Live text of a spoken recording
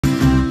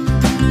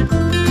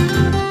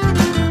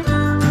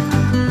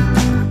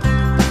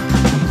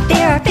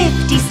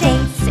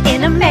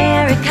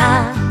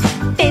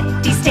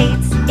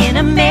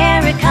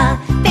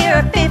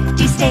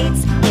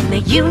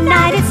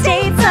United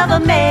States of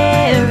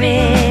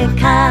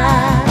America.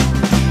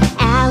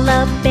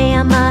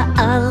 Alabama,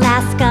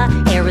 Alaska,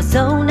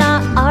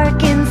 Arizona,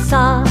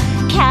 Arkansas,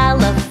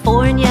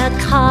 California,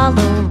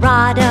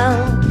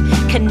 Colorado,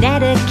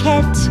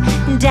 Connecticut,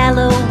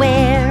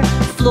 Delaware,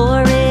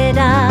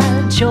 Florida,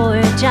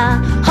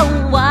 Georgia,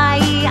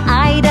 Hawaii,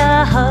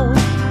 Idaho,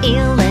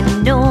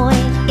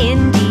 Illinois,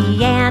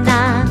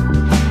 Indiana,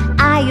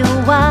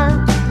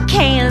 Iowa,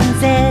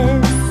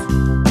 Kansas,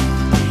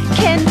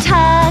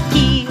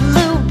 Kentucky,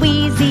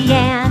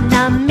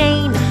 Louisiana,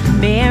 Maine,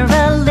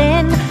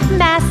 Maryland,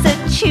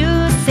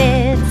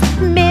 Massachusetts,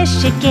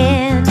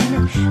 Michigan,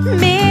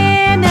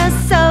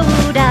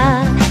 Minnesota,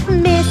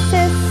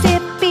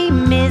 Mississippi,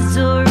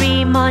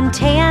 Missouri,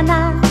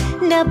 Montana,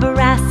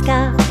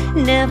 Nebraska,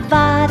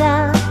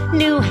 Nevada,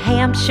 New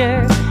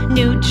Hampshire,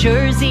 New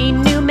Jersey,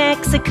 New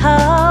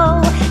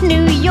Mexico,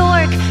 New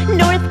York,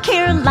 North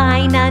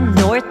Carolina,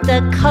 North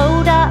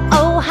Dakota,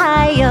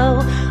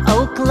 Ohio,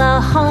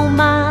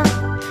 Oklahoma,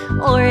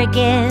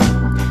 Oregon,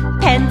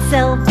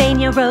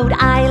 Pennsylvania, Rhode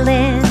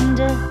Island,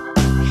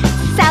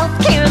 South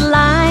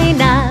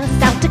Carolina,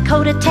 South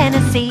Dakota,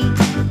 Tennessee,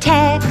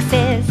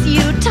 Texas,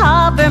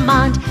 Utah,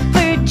 Vermont,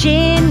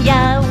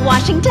 Virginia,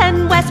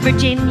 Washington, West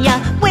Virginia,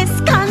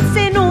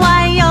 Wisconsin,